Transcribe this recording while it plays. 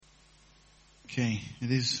Okay,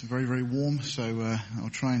 it is very, very warm, so I'll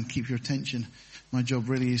try and keep your attention. My job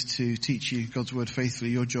really is to teach you God's word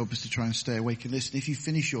faithfully. Your job is to try and stay awake and listen. If you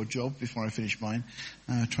finish your job before I finish mine,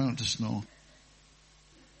 try not to snore.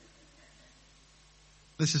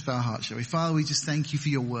 Let's just bow our hearts, shall we? Father, we just thank you for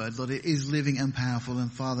your word. Lord, it is living and powerful. And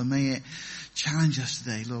Father, may it challenge us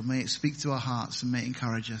today. Lord, may it speak to our hearts and may it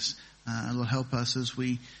encourage us. And Lord, help us as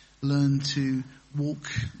we learn to walk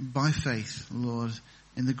by faith, Lord,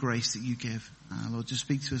 in the grace that you give. Lord, just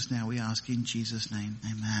speak to us now, we ask in Jesus' name.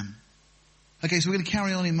 Amen. Okay, so we're going to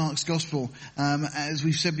carry on in Mark's Gospel. As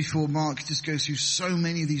we've said before, Mark just goes through so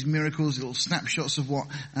many of these miracles, little snapshots of what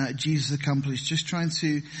Jesus accomplished, just trying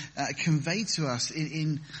to convey to us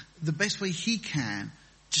in the best way he can,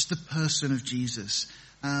 just the person of Jesus.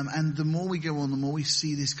 And the more we go on, the more we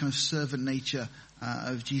see this kind of servant nature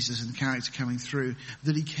of Jesus and character coming through,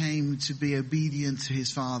 that he came to be obedient to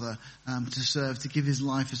his Father, to serve, to give his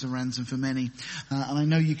life as a ransom for many. And I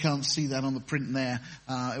know you can't see that on the print there.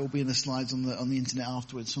 It will be in the slides on the internet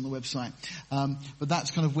afterwards, on the website. But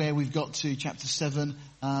that's kind of where we've got to chapter 7.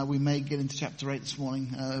 We may get into chapter 8 this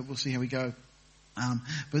morning. We'll see how we go.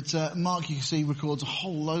 But Mark, you can see, records a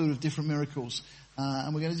whole load of different miracles.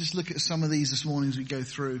 And we're going to just look at some of these this morning as we go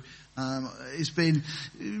through. It's been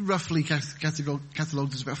roughly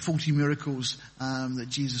catalogued as about 40 miracles that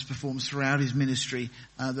Jesus performs throughout his ministry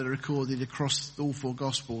that are recorded across all four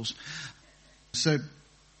Gospels. So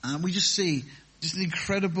we just see just an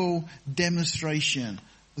incredible demonstration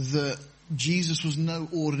that Jesus was no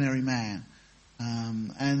ordinary man.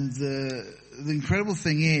 And the incredible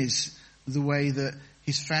thing is the way that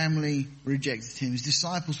his family rejected him. His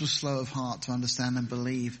disciples were slow of heart to understand and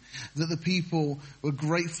believe. That the people were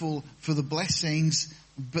grateful for the blessings,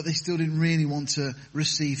 but they still didn't really want to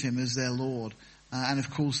receive him as their Lord. And of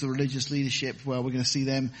course the religious leadership, well, we're going to see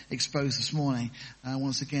them exposed this morning.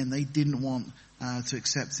 Once again, they didn't want to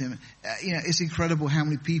accept him. It's incredible how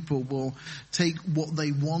many people will take what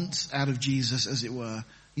they want out of Jesus, as it were.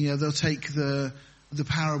 They'll take the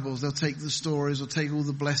parables, they'll take the stories, they'll take all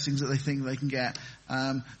the blessings that they think they can get.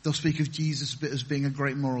 They'll speak of Jesus as being a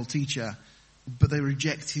great moral teacher, but they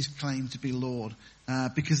reject his claim to be Lord,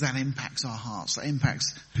 because that impacts our hearts, that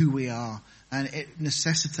impacts who we are, and it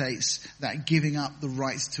necessitates that giving up the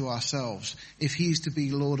rights to ourselves. If he is to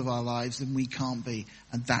be Lord of our lives, then we can't be,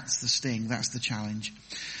 and that's the sting, that's the challenge.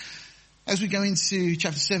 As we go into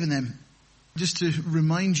chapter 7 then, just to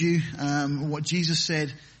remind you what Jesus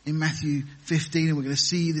said in Matthew 15, and we're going to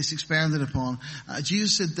see this expounded upon.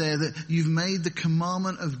 Jesus said there that you've made the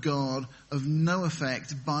commandment of God of no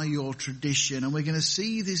effect by your tradition. And we're going to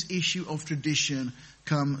see this issue of tradition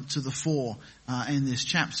come to the fore in this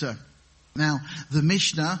chapter. Now, the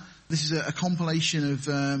Mishnah, this is a compilation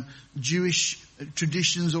of Jewish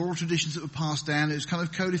traditions, oral traditions that were passed down. It was kind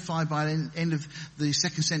of codified by the end of the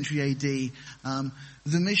 2nd century AD.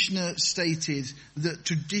 The Mishnah stated that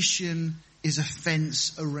tradition is a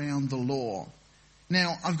fence around the law.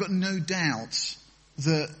 Now, I've got no doubt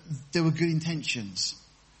that there were good intentions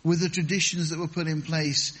with the traditions that were put in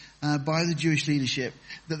place by the Jewish leadership,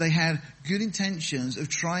 that they had good intentions of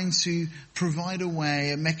trying to provide a way,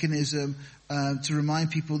 a mechanism to remind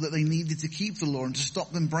people that they needed to keep the law and to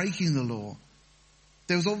stop them breaking the law.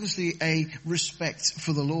 There was obviously a respect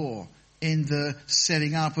for the law in the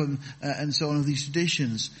setting up and so on of these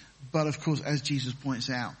traditions. But of course, as Jesus points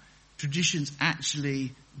out, traditions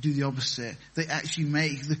actually do the opposite. They actually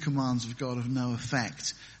make the commands of God of no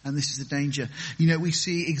effect. And this is the danger. We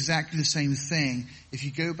see exactly the same thing if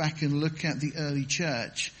you go back and look at the early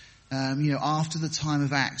church. After the time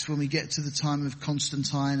of Acts, when we get to the time of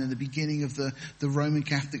Constantine and the beginning of the Roman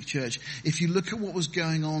Catholic Church, if you look at what was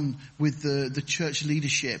going on with the church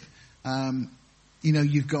leadership,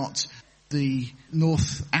 you've got the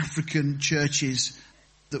North African churches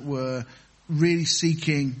that were really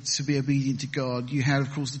seeking to be obedient to God. You had,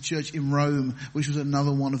 of course, the church in Rome, which was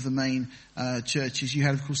another one of the main churches. You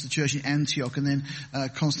had, of course, the church in Antioch and then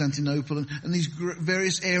Constantinople. And these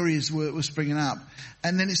various areas were springing up.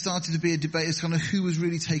 And then it started to be a debate as kind of who was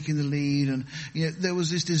really taking the lead. And, there was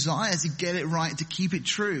this desire to get it right, to keep it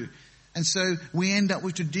true. And so we end up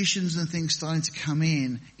with traditions and things starting to come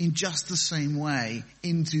in just the same way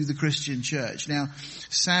into the Christian church. Now,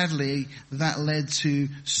 sadly, that led to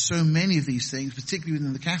so many of these things, particularly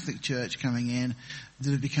within the Catholic Church coming in,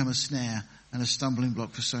 that have become a snare and a stumbling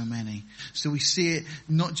block for so many. So we see it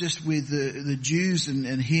not just with the Jews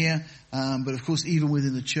and here, but of course even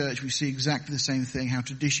within the church we see exactly the same thing, how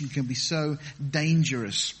tradition can be so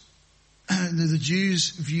dangerous. The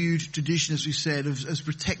Jews viewed tradition, as we said, as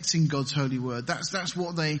protecting God's holy word. That's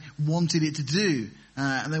what they wanted it to do.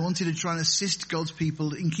 And they wanted to try and assist God's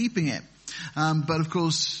people in keeping it. But of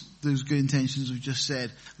course, those good intentions we've just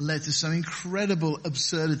said led to some incredible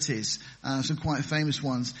absurdities, some quite famous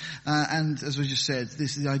ones. And as we just said,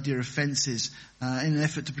 this is the idea of fences. In an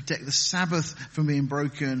effort to protect the Sabbath from being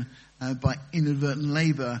broken by inadvertent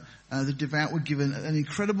labour, the devout were given an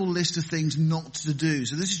incredible list of things not to do.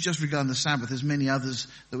 So this is just regarding the Sabbath. There's many others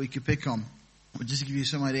that we could pick on. But just to give you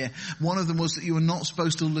some idea, one of them was that you were not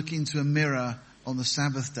supposed to look into a mirror on the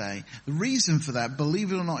Sabbath day. The reason for that,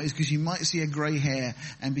 believe it or not, is because you might see a grey hair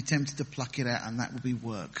and be tempted to pluck it out, and that would be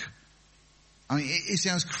work. I mean, it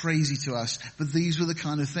sounds crazy to us, but these were the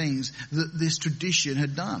kind of things that this tradition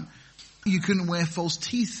had done. You couldn't wear false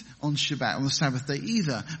teeth on Shabbat, on the Sabbath day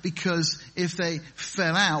either, because if they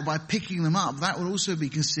fell out by picking them up, that would also be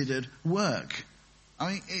considered work.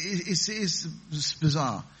 I mean, it's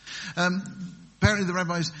bizarre. Apparently the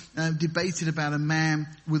rabbis debated about a man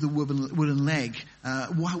with a wooden leg.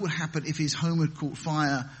 What would happen if his home had caught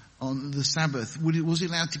fire on the Sabbath? Was he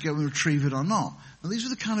allowed to go and retrieve it or not? And these were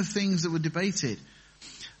the kind of things that were debated.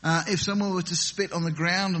 If someone were to spit on the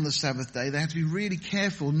ground on the Sabbath day, they had to be really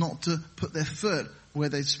careful not to put their foot where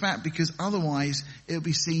they'd spat, because otherwise it would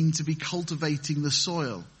be seen to be cultivating the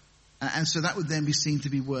soil. And so that would then be seen to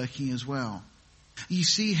be working as well. You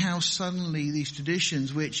see how suddenly these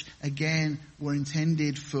traditions, which again were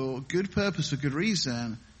intended for good purpose, for good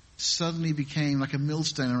reason, suddenly became like a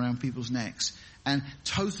millstone around people's necks and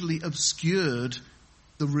totally obscured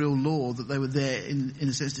the real law that they were there in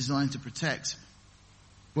a sense designed to protect.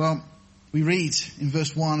 Well, we read in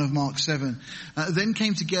verse 1 of Mark 7, then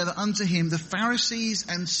came together unto him the Pharisees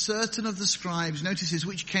and certain of the scribes, notice this,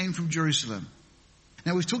 which came from Jerusalem.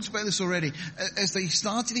 Now, we've talked about this already. As they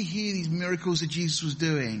started to hear these miracles that Jesus was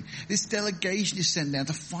doing, this delegation is sent down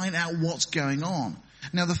to find out what's going on.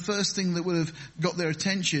 Now, the first thing that would have got their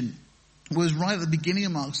attention was right at the beginning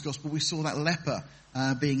of Mark's Gospel. We saw that leper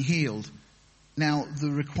being healed. Now, the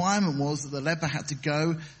requirement was that the leper had to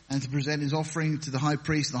go and to present his offering to the high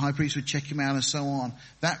priest. The high priest would check him out and so on.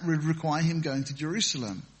 That would require him going to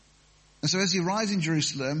Jerusalem. And so as he arrives in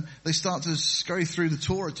Jerusalem, they start to scurry through the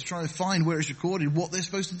Torah to try to find where it's recorded what they're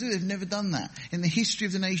supposed to do. They've never done that. In the history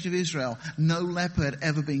of the nation of Israel, no leper had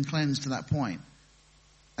ever been cleansed to that point.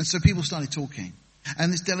 And so people started talking.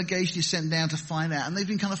 And this delegation is sent down to find out. And they've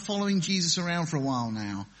been kind of following Jesus around for a while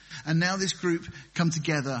now. And now this group come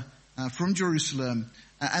together from Jerusalem,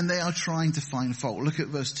 and they are trying to find fault. Look at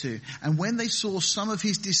verse 2. And when they saw some of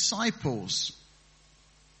his disciples,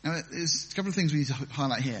 now there's a couple of things we need to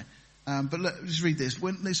highlight here. But let's read this.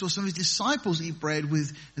 When they saw some of his disciples eat bread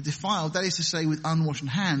with defiled, that is to say with unwashed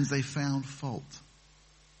hands, they found fault.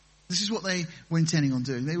 This is what they were intending on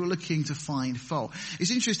doing. They were looking to find fault.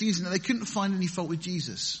 It's interesting, isn't it? They couldn't find any fault with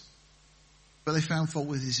Jesus, but they found fault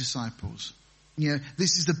with his disciples. You know,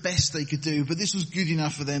 this is the best they could do, but this was good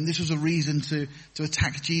enough for them. This was a reason to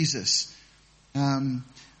attack Jesus.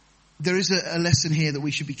 There is a lesson here that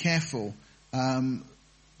we should be careful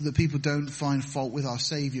that people don't find fault with our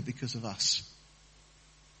Saviour because of us.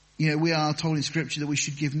 You know, we are told in Scripture that we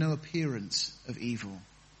should give no appearance of evil.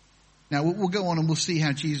 Now, we'll go on and we'll see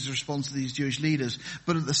how Jesus responds to these Jewish leaders,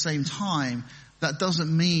 but at the same time, that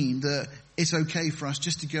doesn't mean that it's okay for us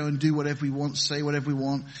just to go and do whatever we want, say whatever we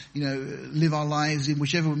want, you know, live our lives in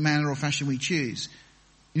whichever manner or fashion we choose.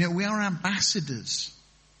 You know, we are ambassadors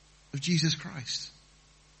of Jesus Christ.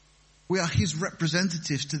 We are his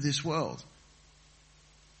representatives to this world.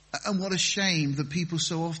 And what a shame that people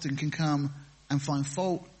so often can come and find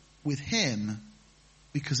fault with him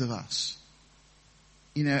because of us.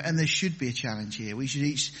 You know, and there should be a challenge here. We should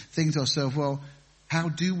each think to ourselves, well, how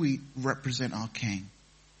do we represent our King?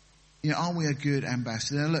 You know, aren't we a good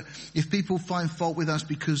ambassador? Now look, if people find fault with us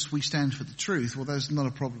because we stand for the truth, well, there's not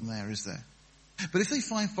a problem there, is there? But if they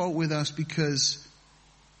find fault with us because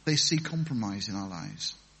they see compromise in our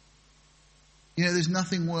lives, you know, there's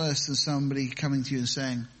nothing worse than somebody coming to you and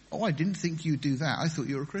saying, oh, I didn't think you'd do that. I thought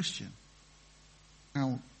you were a Christian.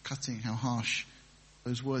 How cutting, how harsh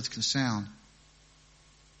those words can sound.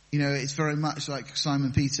 You know, it's very much like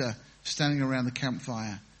Simon Peter standing around the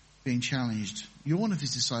campfire being challenged. You're one of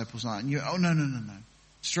his disciples, aren't you? Oh, no.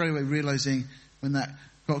 Straight away realizing when that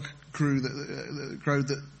cock crowed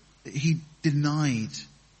that he denied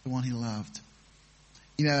the one he loved.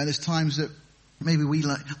 You know, and there's times that maybe we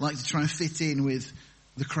like to try and fit in with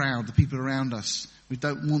the crowd, the people around us. We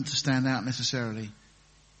don't want to stand out necessarily.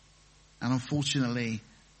 And unfortunately,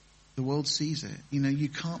 the world sees it. You know, you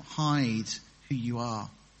can't hide who you are.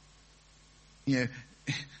 You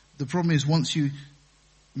know, the problem is once you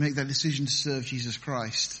make that decision to serve Jesus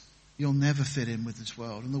Christ, you'll never fit in with this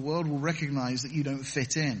world. And the world will recognize that you don't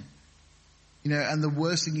fit in. You know, and the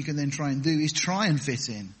worst thing you can then try and do is try and fit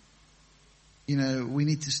in. we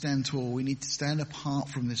need to stand tall. We need to stand apart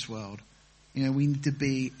from this world. We need to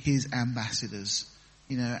be his ambassadors,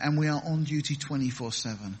 and we are on duty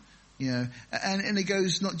 24/7. And it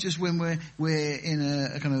goes not just when we're in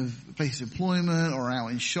a kind of place of employment or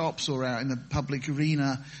out in shops or out in the public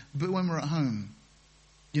arena, but when we're at home.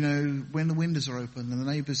 When the windows are open and the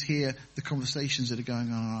neighbours hear the conversations that are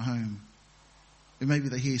going on in our home. And maybe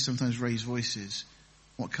they hear sometimes raised voices.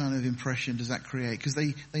 What kind of impression does that create? Because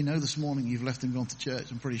they know this morning you've left and gone to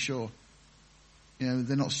church, I'm pretty sure.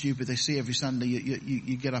 They're not stupid. They see every Sunday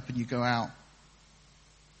you get up and you go out.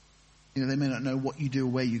 They may not know what you do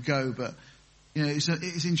or where you go, but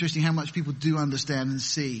it's interesting how much people do understand and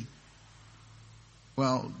see.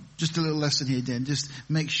 Well, just a little lesson here, Dan. Just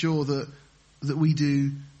make sure that we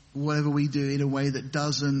do whatever we do in a way that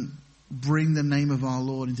doesn't bring the name of our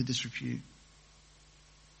Lord into disrepute.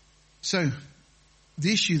 So,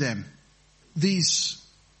 the issue then, these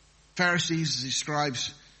Pharisees, these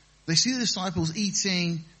scribes, they see the disciples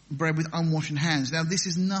eating bread with unwashed hands. Now, this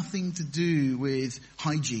is nothing to do with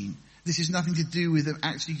hygiene. This is nothing to do with them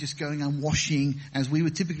actually just going and washing as we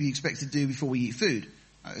would typically expect to do before we eat food.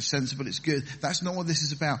 It's sensible, it's good. That's not what this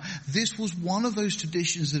is about. This was one of those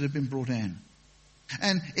traditions that had been brought in.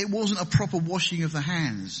 And it wasn't a proper washing of the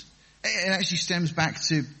hands. It actually stems back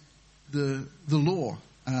to the law.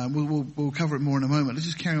 We'll cover it more in a moment. Let's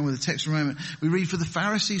just carry on with the text for a moment. We read, for the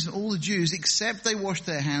Pharisees and all the Jews, except they washed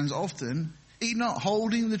their hands often, eat not,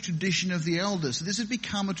 holding the tradition of the elders. So this has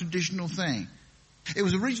become a traditional thing. It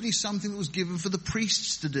was originally something that was given for the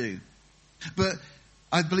priests to do. But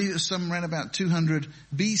I believe that some around about 200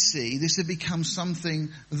 BC, this had become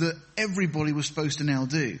something that everybody was supposed to now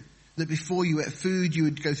do. That before you ate food, you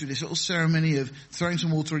would go through this little ceremony of throwing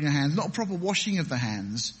some water in your hands. Not a proper washing of the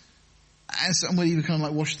hands. And somebody would kind of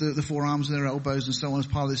like wash the forearms and their elbows and so on as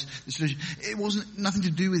part of this tradition. It wasn't nothing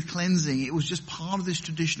to do with cleansing. It was just part of this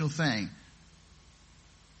traditional thing.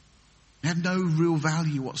 It had no real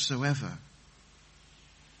value whatsoever.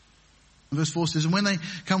 Verse 4 says, and when they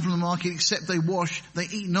come from the market, except they wash, they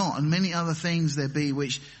eat not, and many other things there be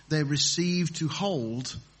which they receive to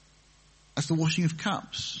hold. That's the washing of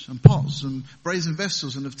cups and pots and brazen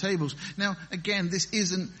vessels and of tables. Now, again, this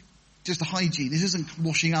isn't just a hygiene. This isn't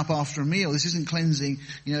washing up after a meal. This isn't cleansing,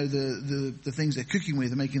 the things they're cooking with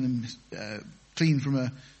and making them clean from a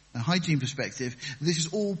hygiene perspective. This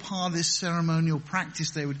is all part of this ceremonial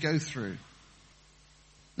practice they would go through.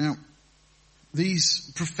 Now, these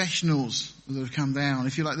professionals that have come down,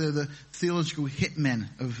 if you like, they're the theological hitmen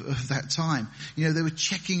of that time. They were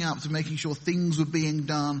checking up to making sure things were being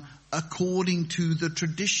done according to the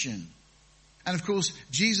tradition. And of course,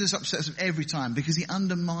 Jesus upsets them every time because he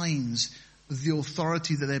undermines the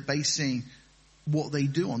authority that they're basing what they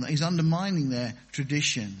do on. He's undermining their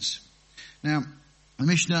traditions. Now, the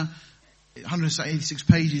Mishnah, 186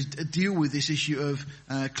 pages, deal with this issue of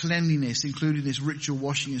cleanliness, including this ritual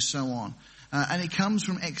washing and so on. And it comes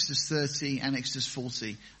from Exodus 30 and Exodus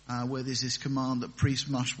 40, where there's this command that priests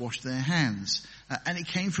must wash their hands. And it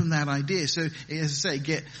came from that idea. So, as I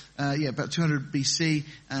say, about 200 BC,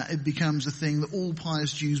 it becomes a thing that all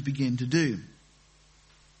pious Jews begin to do.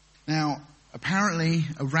 Now, apparently,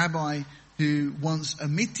 a rabbi who once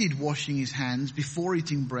omitted washing his hands before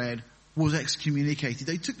eating bread was excommunicated.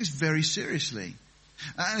 They took this very seriously.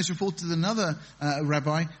 And it's reported that another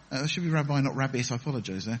rabbi, there should be rabbi, not rabbit, I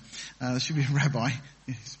apologise there. There should be a rabbi,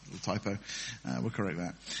 it's a little typo, we'll correct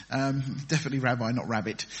that. Definitely rabbi, not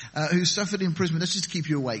rabbit, who suffered imprisonment, that's just to keep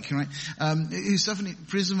you awake, right? Who suffered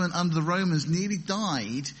imprisonment under the Romans, nearly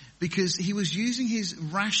died because he was using his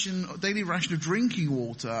daily ration of drinking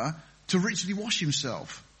water to ritually wash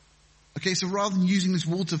himself. Okay, so rather than using this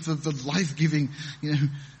water for the life-giving,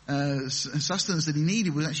 sustenance that he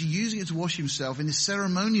needed, was actually using it to wash himself in a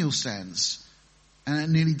ceremonial sense,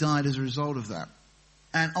 and nearly died as a result of that.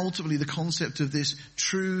 And ultimately, the concept of this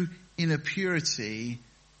true inner purity,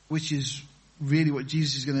 which is really what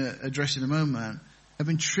Jesus is going to address in a moment, have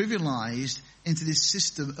been trivialized into this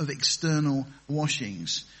system of external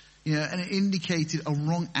washings. And it indicated a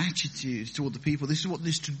wrong attitude toward the people. This is what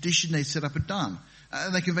this tradition they set up had done.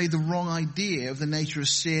 They conveyed the wrong idea of the nature of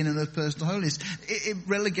sin and of personal holiness. It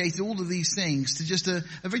relegated all of these things to just a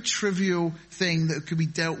very trivial thing that could be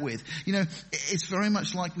dealt with. It's very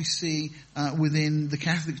much like we see within the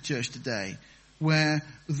Catholic Church today, where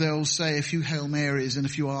they'll say a few Hail Marys and a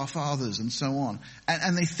few Our Fathers and so on.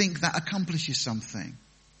 And they think that accomplishes something.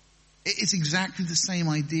 It's exactly the same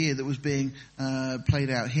idea that was being played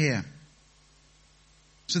out here.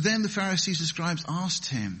 So then the Pharisees and scribes asked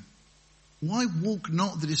him, why walk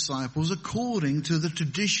not the disciples according to the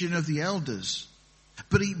tradition of the elders,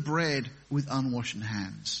 but eat bread with unwashed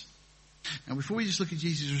hands? Now, before we just look at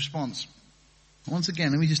Jesus' response, once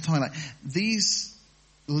again, let me just highlight, these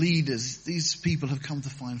leaders, these people have come to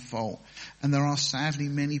find fault. And there are sadly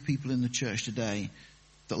many people in the church today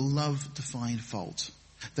that love to find fault.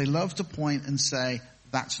 They love to point and say,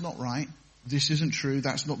 that's not right, this isn't true,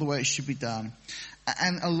 that's not the way it should be done.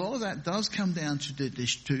 And a lot of that does come down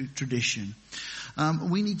to tradition.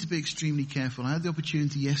 We need to be extremely careful. I had the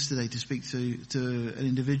opportunity yesterday to speak to an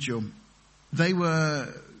individual. They were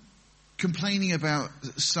complaining about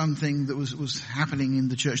something that was happening in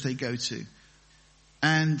the church they go to.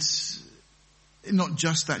 And not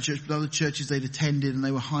just that church, but other churches they'd attended, and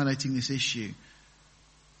they were highlighting this issue.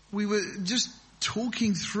 We were just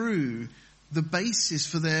talking through the basis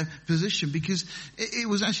for their position, because it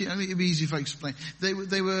was actually, I mean, it'd be easy if I explain.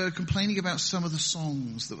 They were complaining about some of the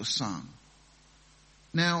songs that were sung.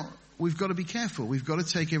 Now, we've got to be careful. We've got to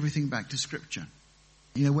take everything back to Scripture.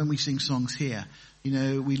 You know, when we sing songs here, you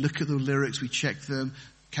know, we look at the lyrics, we check them.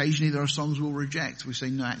 Occasionally there are songs we'll reject. We say,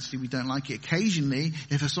 no, actually we don't like it. Occasionally,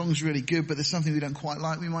 if a song's really good, but there's something we don't quite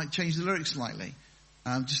like, we might change the lyrics slightly,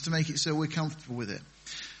 just to make it so we're comfortable with it.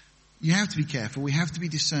 You have to be careful. We have to be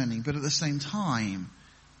discerning. But at the same time,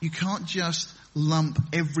 you can't just lump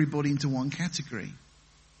everybody into one category.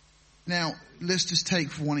 Now, let's just take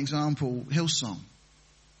for one example, Hillsong.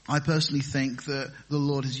 I personally think that the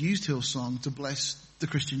Lord has used Hillsong to bless the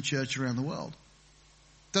Christian church around the world.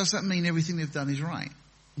 Does that mean everything they've done is right?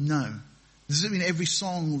 No. Does it mean every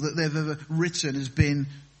song that they've ever written has been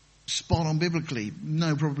spot on biblically?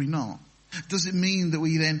 No, probably not. Does it mean that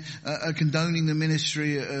we then are condoning the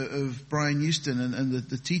ministry of Brian Houston and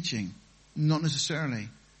the teaching? Not necessarily.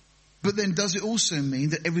 But then does it also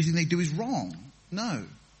mean that everything they do is wrong? No.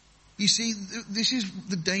 You see, this is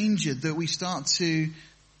the danger, that we start to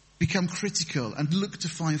become critical and look to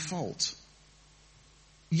find fault.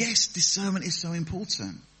 Yes, discernment is so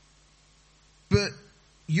important. But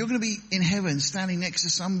you're going to be in heaven standing next to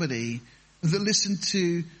somebody that listened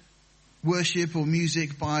to worship or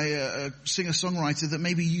music by a singer-songwriter that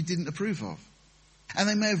maybe you didn't approve of. And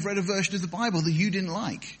they may have read a version of the Bible that you didn't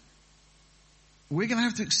like. We're going to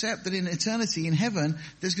have to accept that in eternity, in heaven,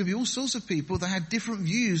 there's going to be all sorts of people that had different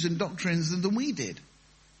views and doctrines than we did.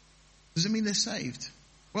 Does it mean they're saved?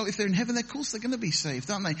 Well, if they're in heaven, of course they're going to be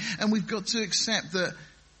saved, aren't they? And we've got to accept that,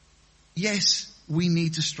 yes, we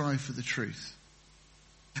need to strive for the truth.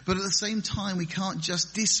 But at the same time, we can't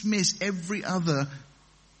just dismiss every other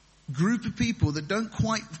group of people that don't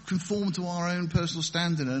quite conform to our own personal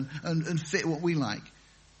standard and fit what we like.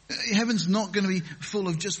 Heaven's not going to be full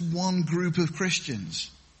of just one group of Christians.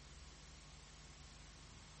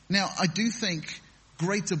 Now, I do think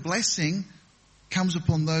greater blessing comes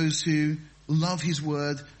upon those who love His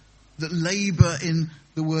word, that labor in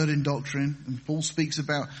the word and doctrine. And Paul speaks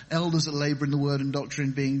about elders that labor in the word and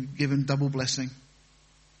doctrine being given double blessing.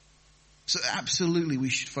 So absolutely we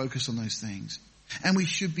should focus on those things. And we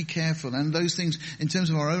should be careful. And those things, in terms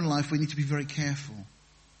of our own life, we need to be very careful.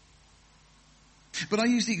 But I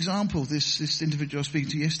use the example, this individual I was speaking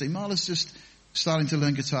to yesterday. Marla's just starting to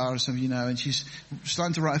learn guitar, as some of you know, and she's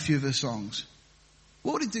starting to write a few of her songs.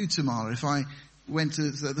 What would it do to Marla if I went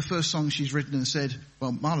to the first song she's written and said,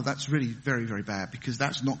 well, Marla, that's really very, very bad, because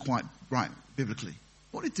that's not quite right biblically?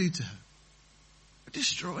 What would it do to her? It would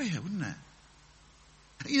destroy her, wouldn't it?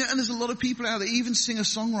 You know, and there's a lot of people out there, even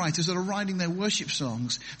singer-songwriters that are writing their worship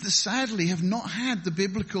songs, that sadly have not had the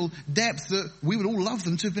biblical depth that we would all love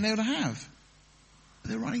them to have been able to have.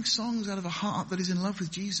 They're writing songs out of a heart that is in love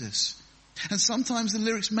with Jesus. And sometimes the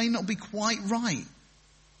lyrics may not be quite right.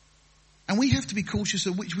 And we have to be cautious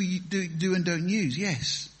of which we do and don't use,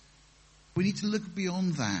 yes. We need to look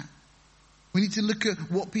beyond that. We need to look at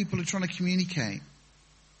what people are trying to communicate.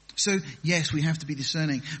 So, yes, we have to be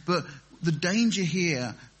discerning. But the danger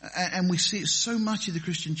here, and we see it so much in the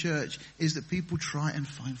Christian church, is that people try and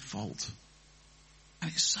find fault.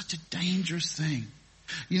 And it's such a dangerous thing.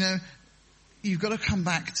 You know, you've got to come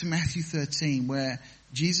back to Matthew 13, where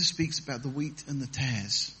Jesus speaks about the wheat and the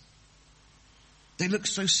tares. They look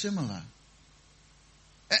so similar.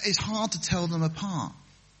 It's hard to tell them apart.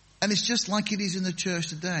 And it's just like it is in the church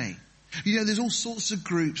today. You know, there's all sorts of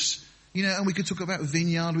groups, you know, and we could talk about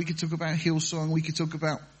Vineyard, we could talk about Hillsong, we could talk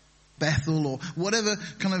about Bethel, or whatever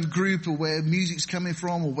kind of group, or where music's coming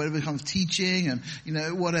from, or whatever kind of teaching, and, you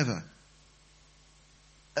know, whatever.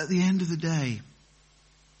 At the end of the day,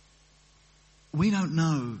 we don't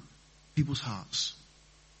know people's hearts.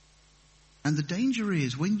 And the danger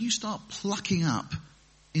is, when you start plucking up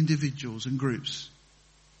individuals and groups,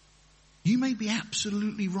 you may be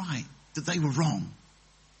absolutely right that they were wrong.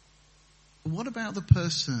 But what about the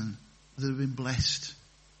person that have been blessed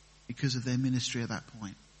because of their ministry at that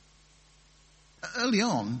point? early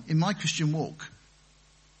on in my Christian walk,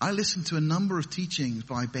 I listened to a number of teachings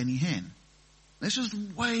by Benny Hinn. This was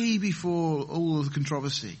way before all of the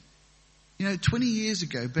controversy. 20 years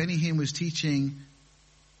ago, Benny Hinn was teaching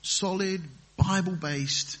solid,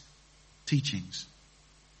 Bible-based teachings.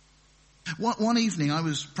 One evening, I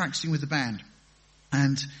was practicing with the band,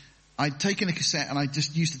 and I'd taken a cassette, and I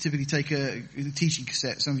just used to typically take a teaching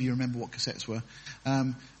cassette. Some of you remember what cassettes were.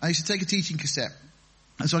 I used to take a teaching cassette,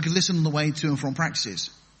 and so I could listen on the way to and from practices.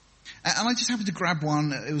 And I just happened to grab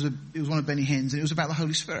one. It was one of Benny Hinn's, and it was about the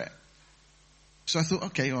Holy Spirit. So I thought,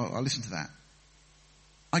 okay, I'll listen to that.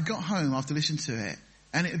 I got home after listening to it,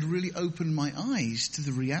 and it had really opened my eyes to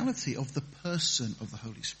the reality of the person of the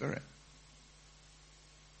Holy Spirit.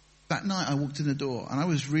 That night I walked in the door, and I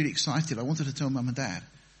was really excited. I wanted to tell Mum and Dad.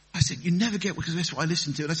 I said, you never get, because that's what I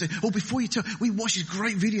listened to. And I said, before you tell, we watched this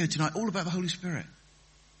great video tonight all about the Holy Spirit.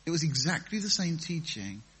 It was exactly the same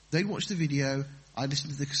teaching. They'd watched the video, I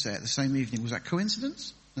listened to the cassette the same evening. Was that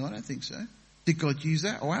coincidence? No, I don't think so. Did God use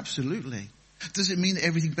that? Oh, absolutely. Does it mean that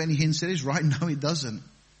everything Benny Hinn said is right? No, it doesn't.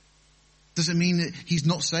 Does it mean that he's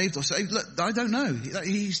not saved or saved? Look, I don't know.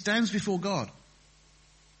 He stands before God.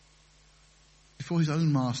 Before his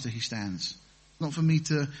own master he stands. Not for me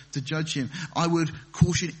to judge him. I would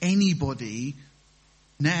caution anybody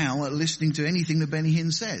now at listening to anything that Benny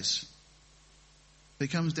Hinn says.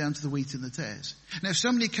 It comes down to the wheat and the tares. Now, if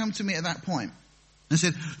somebody had come to me at that point and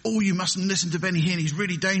said, you mustn't listen to Benny Hinn, he's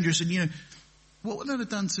really dangerous, and what would that have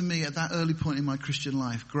done to me at that early point in my Christian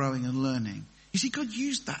life, growing and learning? You see, God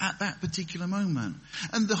used that at that particular moment.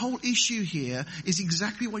 And the whole issue here is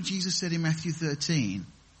exactly what Jesus said in Matthew 13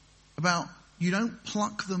 about you don't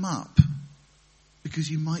pluck them up because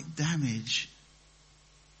you might damage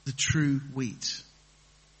the true wheat.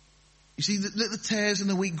 You see, let the tares and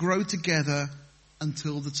the wheat grow together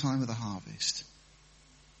until the time of the harvest.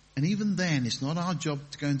 And even then, it's not our job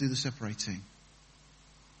to go and do the separating,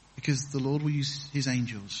 because the Lord will use his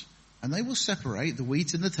angels, and they will separate the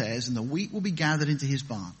wheat and the tares, and the wheat will be gathered into his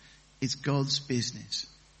barn. It's God's business.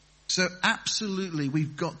 So absolutely,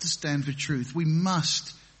 we've got to stand for truth. We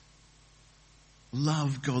must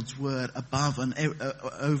love God's word above and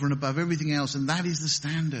over and above everything else, and that is the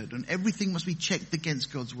standard. And everything must be checked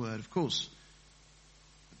against God's word, of course.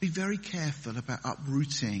 Be very careful about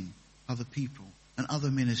uprooting other people and other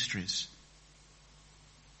ministries.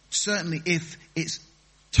 Certainly, if it's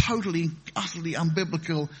totally, utterly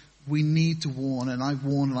unbiblical, we need to warn. And I've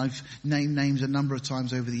warned, and I've named names a number of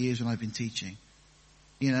times over the years when I've been teaching.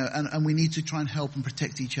 And we need to try and help and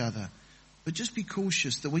protect each other. But just be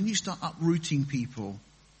cautious that when you start uprooting people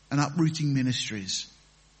and uprooting ministries,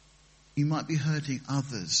 you might be hurting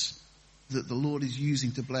others that the Lord is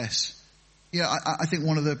using to bless. I think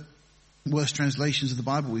one of the worst translations of the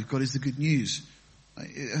Bible we've got is the Good News. I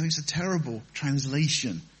think it's a terrible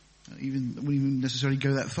translation. We wouldn't necessarily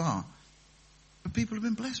go that far. But people have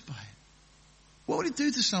been blessed by it. What would it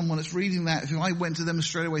do to someone that's reading that if I went to them and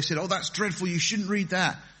straight away said, that's dreadful, you shouldn't read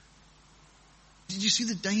that? Did you see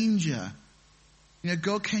the danger?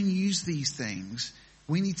 God can use these things.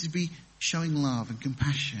 We need to be showing love and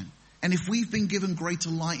compassion. And if we've been given greater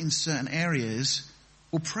light in certain areas,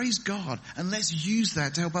 well, praise God, and let's use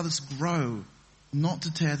that to help others grow, not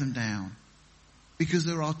to tear them down. Because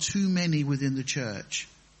there are too many within the church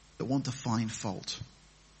that want to find fault.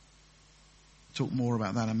 Talk more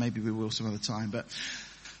about that, and maybe we will some other time. But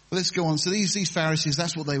let's go on. So these Pharisees,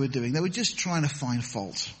 that's what they were doing. They were just trying to find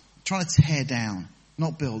fault, trying to tear down,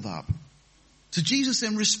 not build up. So Jesus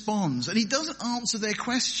then responds, and he doesn't answer their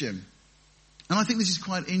question. And I think this is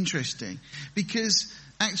quite interesting, because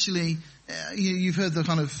actually, you've heard the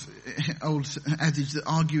kind of old adage that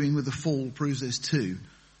arguing with a fool proves there's two.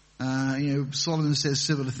 Solomon says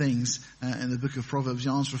similar things in the book of Proverbs.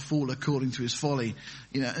 You answer a fool according to his folly,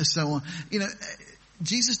 and so on.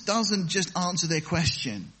 Jesus doesn't just answer their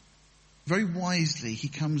question. Very wisely, he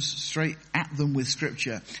comes straight at them with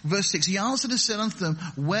scripture. Verse 6, he answered and said unto them,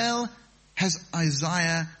 well has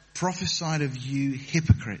Isaiah prophesied of you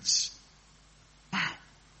hypocrites. Wow.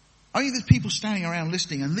 I mean, there's people standing around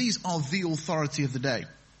listening, and these are the authority of the day.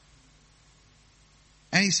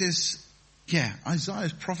 And he says,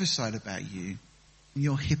 Isaiah's prophesied about you, and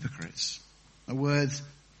you're hypocrites. A word,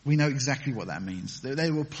 we know exactly what that means.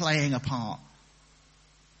 They were playing a part.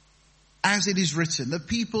 As it is written, the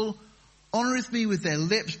people honoureth me with their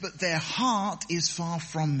lips, but their heart is far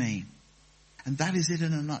from me. And that is it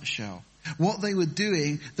in a nutshell. What they were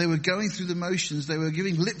doing, they were going through the motions, they were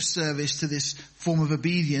giving lip service to this form of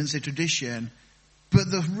obedience, a tradition,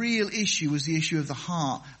 but the real issue was the issue of the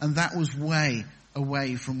heart, and that was way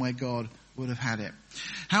away from where God would have had it.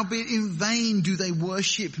 Howbeit in vain do they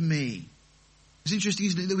worship me, It's interesting,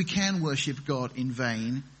 isn't it, that we can worship God in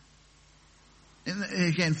vain. And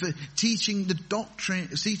again, for teaching for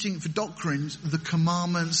doctrines, the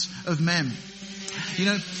commandments of men. You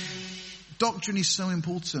know, doctrine is so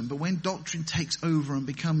important, but when doctrine takes over and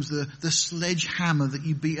becomes the sledgehammer that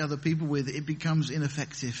you beat other people with, it becomes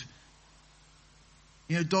ineffective.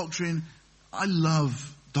 You know, doctrine, I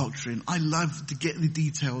love doctrine. I love to get the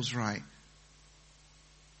details right.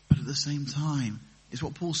 But at the same time, it's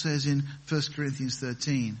what Paul says in 1 Corinthians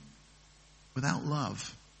 13. Without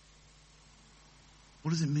love,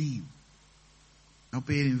 what does it mean?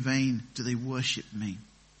 Albeit in vain do they worship me.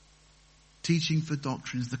 Teaching for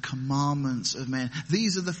doctrines, the commandments of men.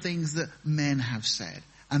 These are the things that men have said.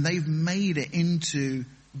 And they've made it into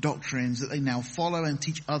doctrines that they now follow and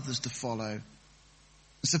teach others to follow.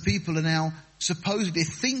 So people are now supposedly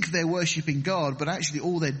think they're worshipping God, but actually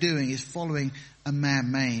all they're doing is following a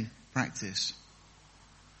man-made practice.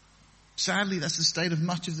 Sadly, that's the state of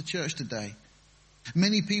much of the church today.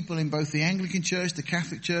 Many people in both the Anglican Church, the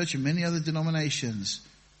Catholic Church, and many other denominations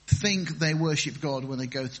think they worship God when they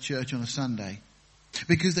go to church on a Sunday.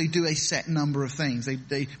 Because they do a set number of things.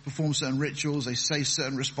 They perform certain rituals, they say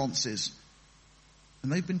certain responses.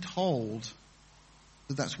 And they've been told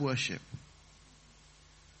that that's worship.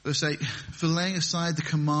 They say, for laying aside the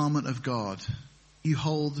commandment of God, you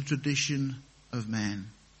hold the tradition of men.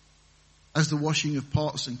 As the washing of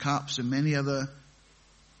pots and cups and many other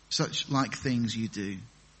such like things you do.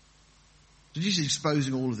 So Jesus is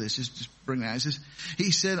exposing all of this. Just bring that out. It says,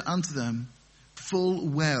 he said unto them, full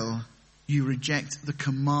well you reject the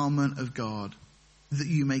commandment of God, that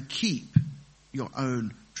you may keep your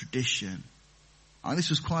own tradition. Oh, this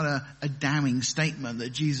was quite a damning statement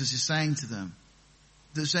that Jesus is saying to them.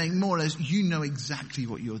 They're saying more or less, you know exactly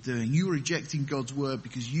what you're doing. You're rejecting God's word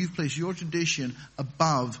because you've placed your tradition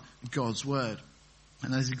above God's word.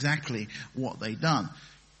 And that's exactly what they've done.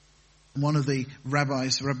 One of the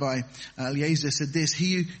rabbis, Rabbi Eliezer, said this: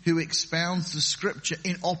 he who expounds the scripture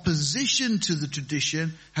in opposition to the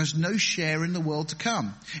tradition has no share in the world to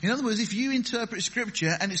come. In other words, if you interpret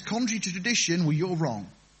scripture and it's contrary to tradition, well, you're wrong.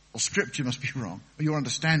 Or scripture must be wrong. Or your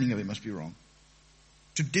understanding of it must be wrong.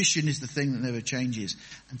 Tradition is the thing that never changes.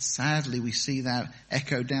 And sadly, we see that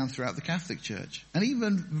echoed down throughout the Catholic Church. And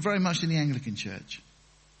even very much in the Anglican Church.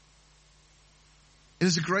 It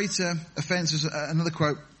is a greater offense, as another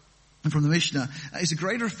quote from the Mishnah, it's a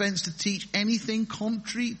greater offense to teach anything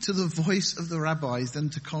contrary to the voice of the rabbis than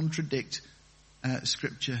to contradict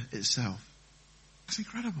scripture itself. That's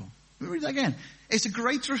incredible. Let me read that again. It's a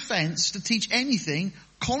greater offense to teach anything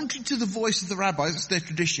contrary to the voice of the rabbis, that's their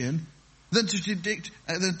tradition, than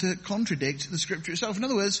to contradict the scripture itself. In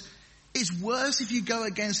other words, it's worse if you go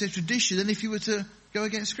against their tradition than if you were to go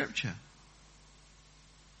against scripture.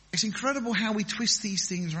 It's incredible how we twist these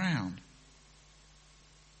things around.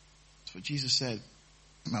 That's what Jesus said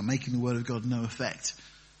about making the word of God no effect.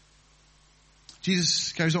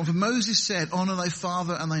 Jesus goes on, for Moses said, honour thy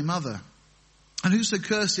father and thy mother. And whoso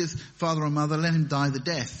curseth father or mother, let him die the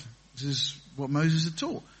death. This is what Moses had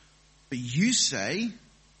taught. But you say,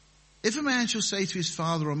 if a man shall say to his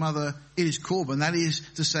father or mother, it is Corban, that is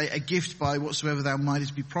to say, a gift by whatsoever thou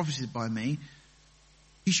mightest be profited by me,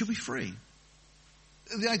 he shall be free.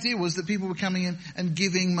 The idea was that people were coming in and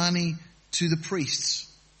giving money to the priests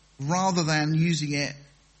rather than using it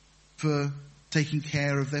for taking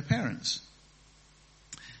care of their parents.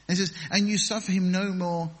 And it says, and you suffer him no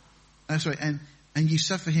more, and you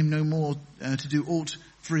suffer him no more to do aught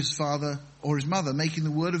for his father or his mother, making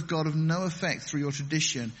the word of God of no effect through your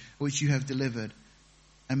tradition which you have delivered.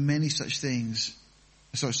 And many such things,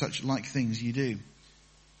 such like things you do.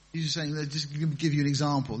 He's just saying, just give you an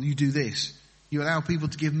example. You do this. You allow people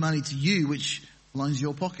to give money to you, which lines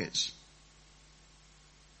your pockets.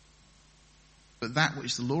 But that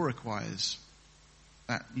which the law requires,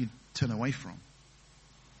 that you turn away from.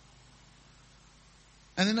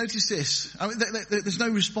 And then notice this. I mean, there's no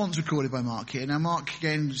response recorded by Mark here. Now Mark,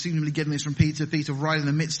 again, seemingly getting this from Peter right in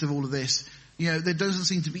the midst of all of this. You know, there doesn't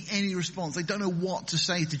seem to be any response. They don't know what to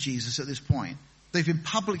say to Jesus at this point. They've been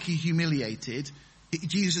publicly humiliated.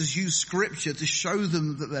 Jesus used scripture to show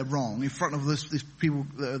them that they're wrong in front of this people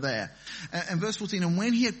that are there. And verse 14, and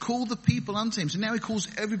when he had called the people unto him, so now he calls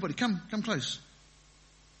everybody, come close.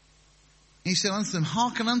 He said unto them,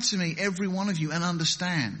 hearken unto me, every one of you, and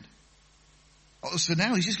understand. So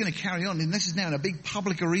now he's just going to carry on, and this is now in a big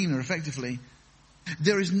public arena, effectively.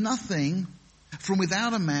 There is nothing from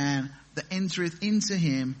without a man that entereth into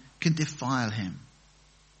him can defile him.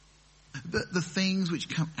 But the things which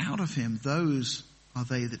come out of him, those are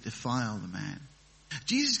they that defile the man.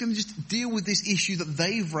 Jesus is going to just deal with this issue that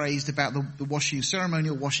they've raised about the washing,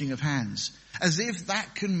 ceremonial washing of hands, as if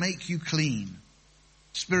that can make you clean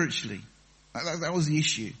spiritually. That was the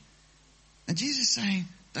issue. And Jesus is saying,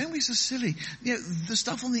 don't be so silly. You know, the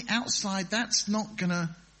stuff on the outside, that's not going to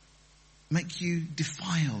make you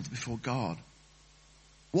defiled before God.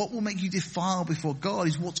 What will make you defiled before God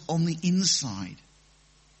is what's on the inside.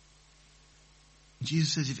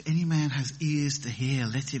 Jesus says, if any man has ears to hear,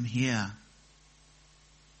 let him hear.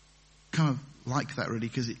 Kind of like that really,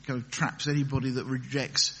 because it kind of traps anybody that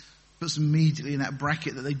rejects, puts them immediately in that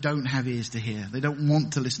bracket that they don't have ears to hear. They don't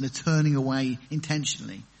want to listen. They're turning away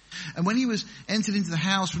intentionally. And when he was entered into the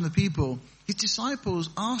house from the people, his disciples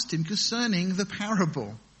asked him concerning the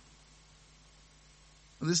parable.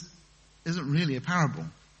 Well, this isn't really a parable.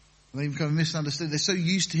 They've kind of misunderstood. They're so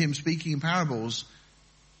used to him speaking in parables,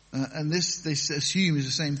 and this they assume is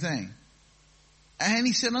the same thing. And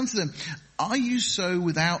he said unto them, are you so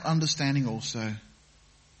without understanding also?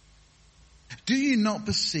 Do you not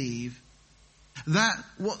perceive that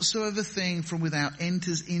whatsoever thing from without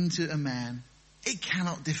enters into a man, it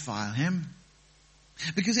cannot defile him?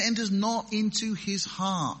 Because it enters not into his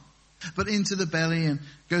heart, but into the belly and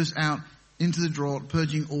goes out into the draught,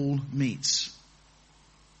 purging all meats.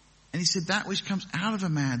 And he said that which comes out of a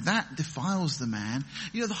man, that defiles the man.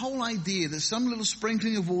 You know, the whole idea that some little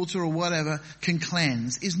sprinkling of water or whatever can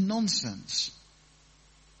cleanse is nonsense.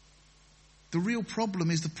 The real problem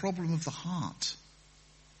is the problem of the heart.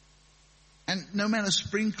 And no amount of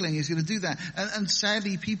sprinkling is going to do that. And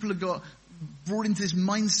sadly, people have got brought into this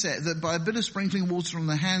mindset that by a bit of sprinkling water on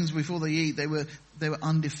their hands before they eat, they were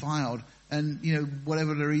undefiled. And, you know,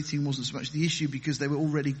 whatever they're eating wasn't so much the issue because they were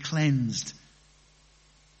already cleansed.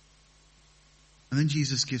 And then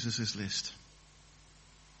Jesus gives us this list.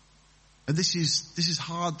 And this is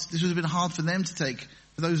hard. This would have been hard for them to take,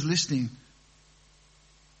 for those listening.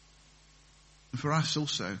 And for us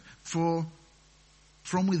also. For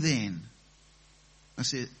from within,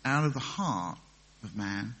 that's it, out of the heart of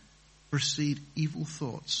man, proceed evil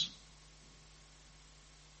thoughts.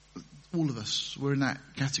 All of us, we're in that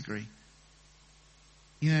category.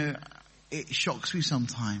 You know, it shocks me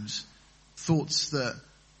sometimes. Thoughts that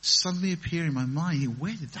suddenly appear in my mind.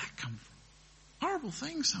 Where did that come from? Horrible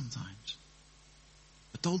things sometimes.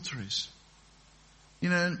 Adulteries. You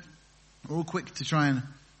know, we're all quick to try and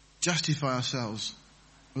justify ourselves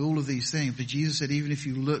with all of these things. But Jesus said, even if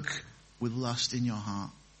you look with lust in your heart.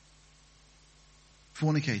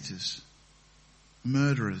 Fornicators.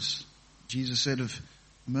 Murderers. Jesus said of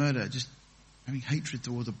murder, just having hatred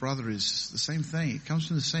towards a brother is the same thing. It comes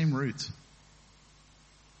from the same root.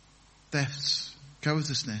 Thefts.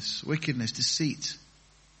 Covetousness, wickedness, deceit,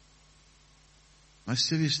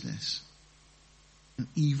 lasciviousness, an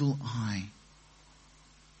evil eye.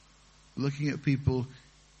 Looking at people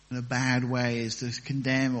in a bad way is to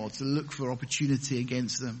condemn or to look for opportunity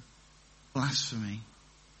against them. Blasphemy,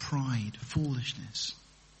 pride, foolishness.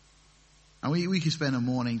 And we could spend a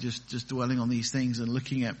morning just dwelling on these things and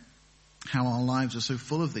looking at how our lives are so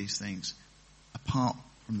full of these things apart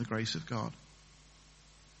from the grace of God.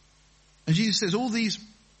 And Jesus says all these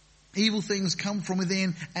evil things come from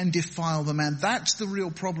within and defile the man. That's the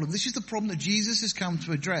real problem. This is the problem that Jesus has come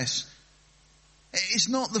to address. It's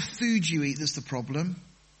not the food you eat that's the problem.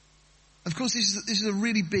 Of course, this is a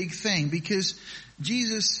really big thing because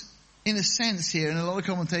Jesus, in a sense here, and a lot of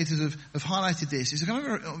commentators have highlighted this, it's kind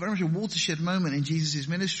of very much a watershed moment in Jesus'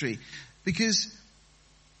 ministry because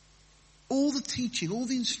all the teaching, all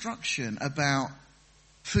the instruction about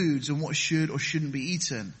foods and what should or shouldn't be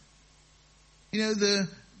eaten, you know,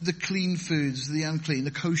 the clean foods, the unclean,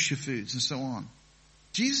 the kosher foods and so on.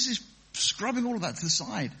 Jesus is scrubbing all of that to the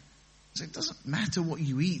side. So it doesn't matter what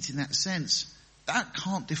you eat in that sense. That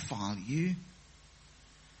can't defile you.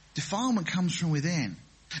 Defilement comes from within.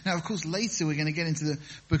 Now, of course, later we're going to get into the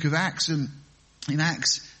book of Acts, and in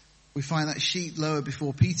Acts we find that sheet lowered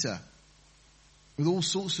before Peter with all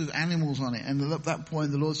sorts of animals on it. And at that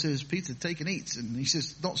point the Lord says, Peter, take and eat. And he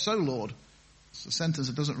says, not so, Lord. It's a sentence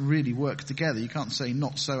that doesn't really work together. You can't say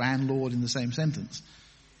not so and Lord in the same sentence.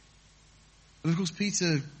 But of course,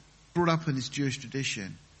 Peter, brought up in his Jewish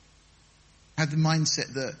tradition, had the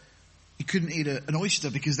mindset that he couldn't eat an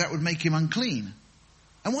oyster because that would make him unclean.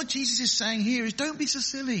 And what Jesus is saying here is, don't be so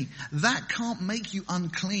silly. That can't make you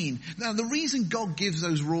unclean. Now, the reason God gives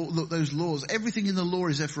those laws, everything in the law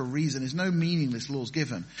is there for a reason. There's no meaningless laws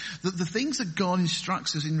given. The things that God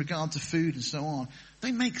instructs us in regard to food and so on,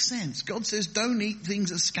 they make sense. God says, don't eat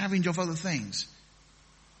things that scavenge off other things,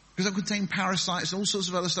 because they contain parasites and all sorts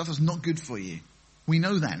of other stuff that's not good for you. We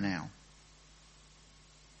know that now.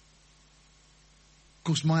 Of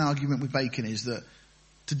course, my argument with bacon is that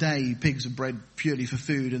today pigs are bred purely for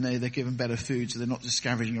food, and they're given better food, so they're not just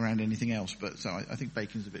scavenging around anything else. But so I think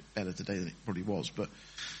bacon's a bit better today than it probably was. But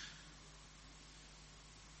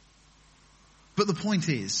the point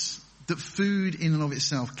is that food in and of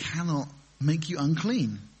itself cannot make you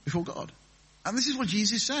unclean before God. And this is what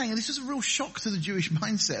Jesus is saying. And this is a real shock to the Jewish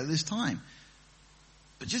mindset at this time.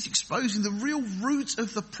 But just exposing the real root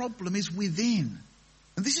of the problem is within.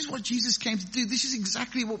 And this is what Jesus came to do. This is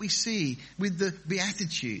exactly what we see with the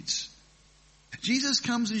Beatitudes. Jesus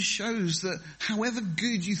comes and shows that however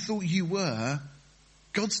good you thought you were,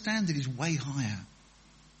 God's standard is way higher.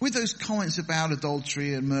 With those comments about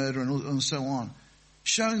adultery and murder and so on,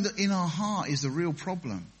 showing that in our heart is the real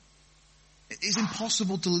problem. It's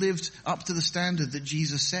impossible to live up to the standard that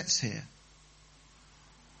Jesus sets here.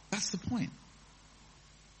 That's the point.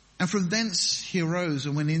 And from thence he arose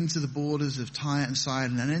and went into the borders of Tyre and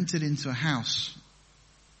Sidon and entered into a house,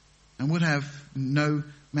 and would have no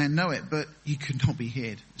man know it, but he could not be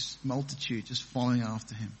hid. This multitude just following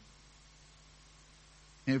after him.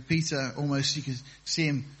 You know, Peter, almost, you can see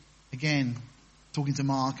him again talking to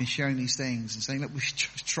Mark and sharing these things and saying, look, we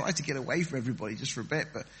tried to get away from everybody just for a bit,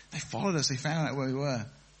 but they followed us. They found out where we were.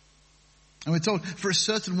 And we're told, for a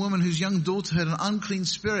certain woman whose young daughter had an unclean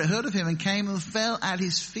spirit heard of him and came and fell at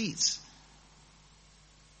his feet.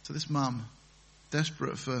 So this mum,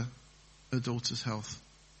 desperate for her daughter's health,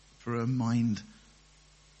 for her mind.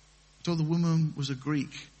 So the woman was a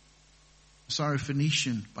Greek, a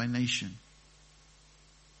Syrophoenician by nation.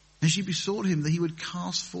 And she besought him that he would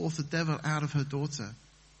cast forth the devil out of her daughter.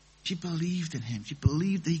 She believed in him. She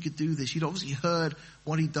believed that he could do this. She'd obviously heard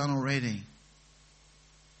what he'd done already.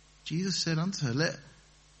 Jesus said unto her, let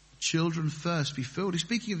children first be filled. He's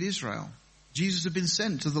speaking of Israel. Jesus had been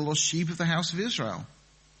sent to the lost sheep of the house of Israel.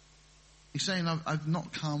 He's saying, I've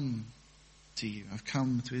not come to you. I've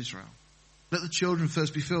come to Israel. Let the children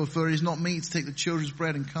first be filled, for it is not meet to take the children's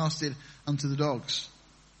bread and cast it unto the dogs.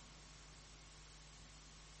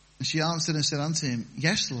 And she answered and said unto him,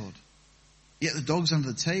 yes, Lord. Yet the dogs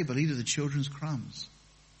under the table eat of the children's crumbs.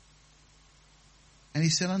 And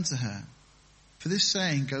he said unto her, for this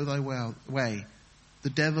saying, go thy way, the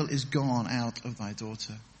devil is gone out of thy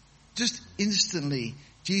daughter. Just instantly,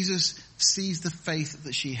 Jesus sees the faith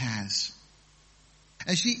that she has.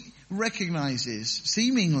 And she recognizes,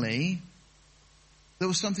 seemingly, there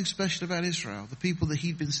was something special about Israel, the people that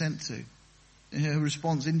he'd been sent to. And her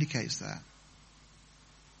response indicates that.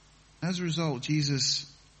 As a result,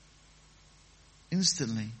 Jesus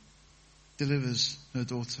instantly delivers her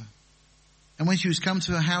daughter. And when she was come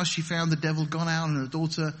to her house, she found the devil gone out and her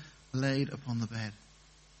daughter laid upon the bed.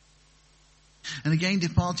 And again,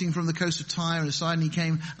 departing from the coast of Tyre and Sidon, he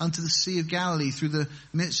came unto the Sea of Galilee through the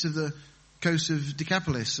midst of the coast of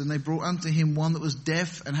Decapolis. And they brought unto him one that was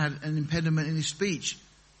deaf and had an impediment in his speech.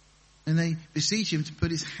 And they beseech him to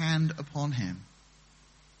put his hand upon him.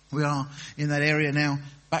 We are in that area now,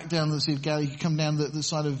 back down the Sea of Galilee. You come down the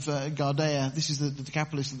side of Gardea. This is the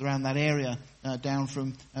Decapolis around that area, down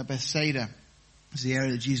from Bethsaida. It's the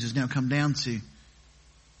area that Jesus has now come down to.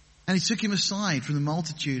 And he took him aside from the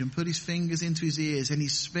multitude and put his fingers into his ears, and he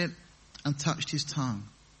spit and touched his tongue.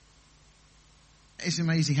 It's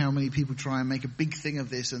amazing how many people try and make a big thing of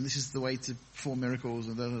this, and this is the way to perform miracles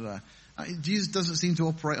and da da da. Jesus doesn't seem to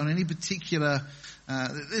operate on any particular,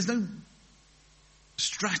 there's no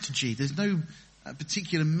strategy, there's no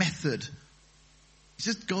particular method. It's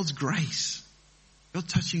just God's grace. God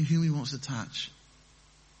touching whom he wants to touch.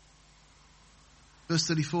 Verse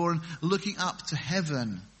 34, and looking up to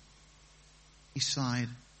heaven, he sighed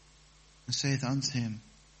and saith unto him,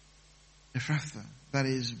 Ephphatha, that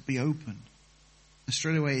is, be opened. And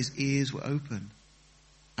straightway his ears were opened.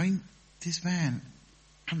 I mean, this man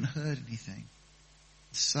hadn't heard anything.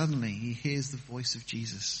 Suddenly he hears the voice of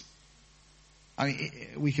Jesus. I mean,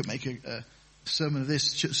 we could make a sermon of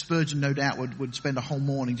this. Spurgeon, no doubt, would spend a whole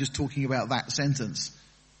morning just talking about that sentence.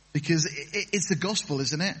 Because it's the gospel,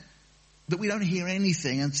 isn't it? That we don't hear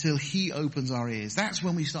anything until he opens our ears. That's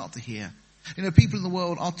when we start to hear. You know, people in the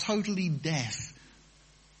world are totally deaf.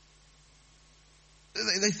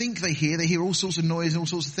 They think they hear all sorts of noise and all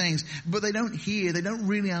sorts of things, but they don't hear, they don't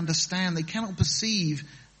really understand, they cannot perceive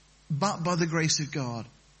but by the grace of God.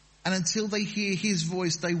 And until they hear his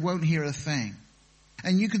voice, they won't hear a thing.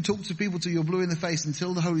 And you can talk to people till you're blue in the face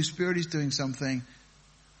until the Holy Spirit is doing something.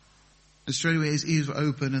 And straightway his ears were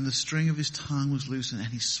open and the string of his tongue was loosened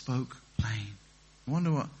and he spoke plain. I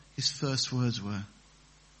wonder what his first words were.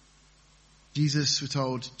 Jesus, we're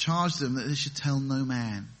told, charged them that they should tell no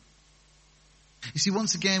man. You see,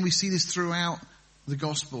 once again, we see this throughout the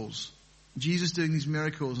Gospels. Jesus doing these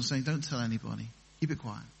miracles and saying, don't tell anybody. Keep it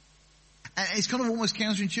quiet. And it's kind of almost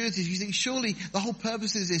counterintuitive. You think, surely the whole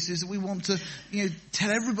purpose of this is that we want to,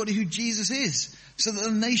 tell everybody who Jesus is, so that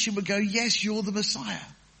the nation would go, yes, you're the Messiah.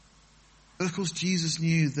 But of course, Jesus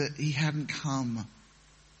knew that he hadn't come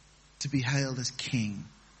to be hailed as king,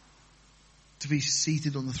 to be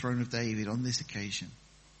seated on the throne of David on this occasion.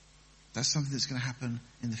 That's something that's going to happen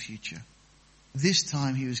in the future. This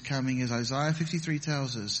time he was coming, as Isaiah 53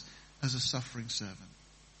 tells us, as a suffering servant.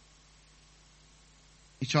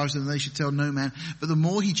 He charged them that they should tell no man. But the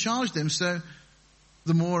more he charged them, so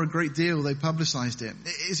the more a great deal they publicized it.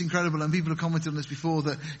 It's incredible, and people have commented on this before,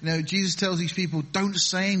 that Jesus tells these people, don't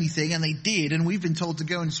say anything, and they did, and we've been told to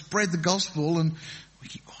go and spread the gospel, and we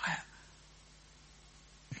keep quiet.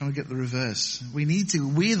 We kind of get the reverse. We need to.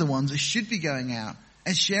 We're the ones that should be going out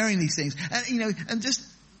and sharing these things. And and just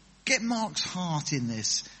get Mark's heart in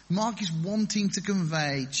this. Mark is wanting to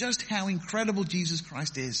convey just how incredible Jesus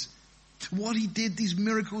Christ is. What he did, these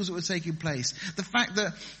miracles that were taking place. The fact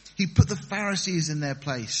that he put the Pharisees in their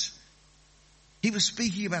place. He was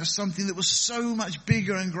speaking about something that was so much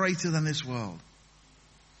bigger and greater than this world.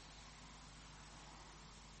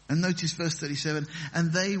 And notice verse 37,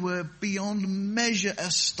 and they were beyond measure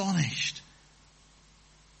astonished.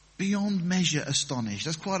 Beyond measure astonished.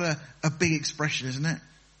 That's quite a big expression, isn't it?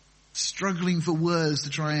 Struggling for words to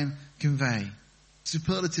try and convey.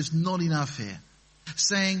 Superlatives not enough here.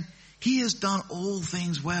 Saying, he has done all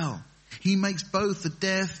things well. He makes both the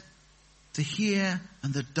deaf to hear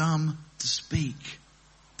and the dumb to speak.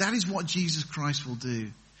 That is what Jesus Christ will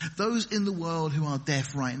do. Those in the world who are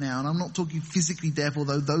deaf right now, and I'm not talking physically deaf,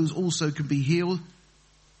 although those also can be healed,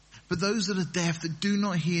 but those that are deaf, that do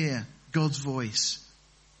not hear God's voice,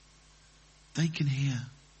 they can hear.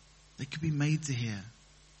 They can be made to hear.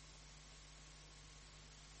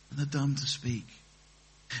 And the dumb to speak.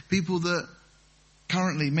 People that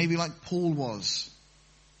currently, maybe like Paul was,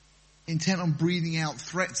 intent on breathing out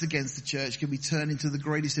threats against the church, can be turned into the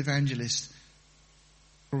greatest evangelist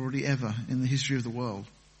probably ever in the history of the world.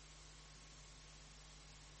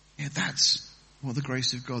 Yeah, that's what the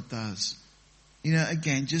grace of God does.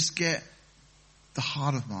 Again, just get the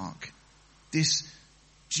heart of Mark. This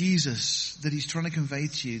Jesus that he's trying to convey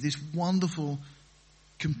to you, this wonderful,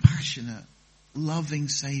 compassionate, loving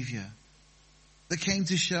Savior that came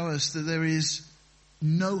to show us that there is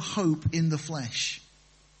no hope in the flesh.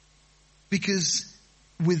 Because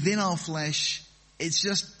within our flesh, it's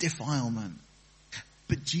just defilement.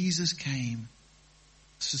 But Jesus came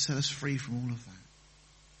to set us free from all of that.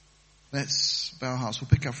 Let's bow our hearts. We'll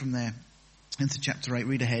pick up from there into chapter 8.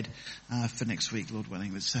 Read ahead for next week, Lord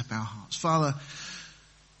willing. Let's bow our hearts. Father,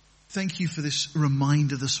 thank you for this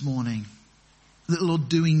reminder this morning that, Lord,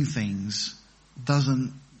 doing things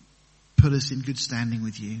doesn't put us in good standing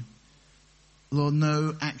with you. Lord,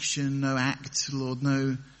 no action, no act, Lord,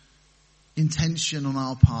 no intention on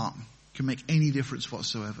our part can make any difference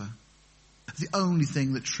whatsoever. The only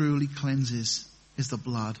thing that truly cleanses is the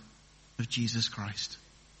blood of Jesus Christ.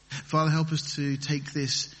 Father, help us to take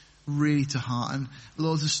this really to heart, and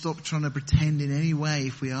Lord, to stop trying to pretend in any way,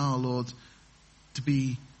 if we are, Lord, to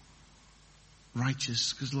be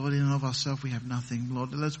righteous, because Lord, in and of ourselves we have nothing.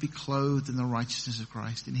 Lord, let us be clothed in the righteousness of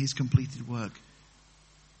Christ, in his completed work.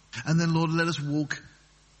 And then, Lord, let us walk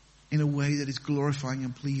in a way that is glorifying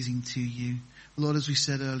and pleasing to you. Lord, as we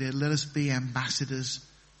said earlier, let us be ambassadors,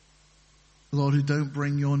 Lord, who don't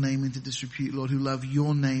bring your name into disrepute, Lord, who love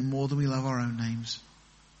your name more than we love our own names.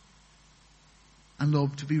 And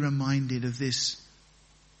Lord, to be reminded of this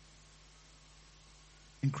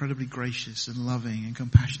incredibly gracious and loving and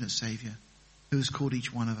compassionate Savior who has called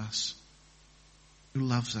each one of us, who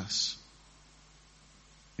loves us,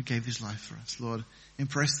 who gave his life for us. Lord,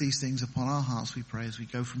 impress these things upon our hearts, we pray, as we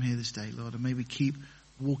go from here this day, Lord, and may we keep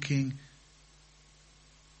walking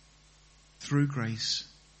through grace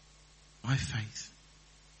by faith.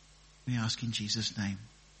 We ask in Jesus' name.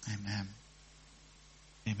 Amen.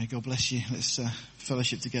 May God bless you. Let's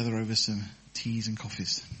fellowship together over some teas and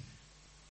coffees.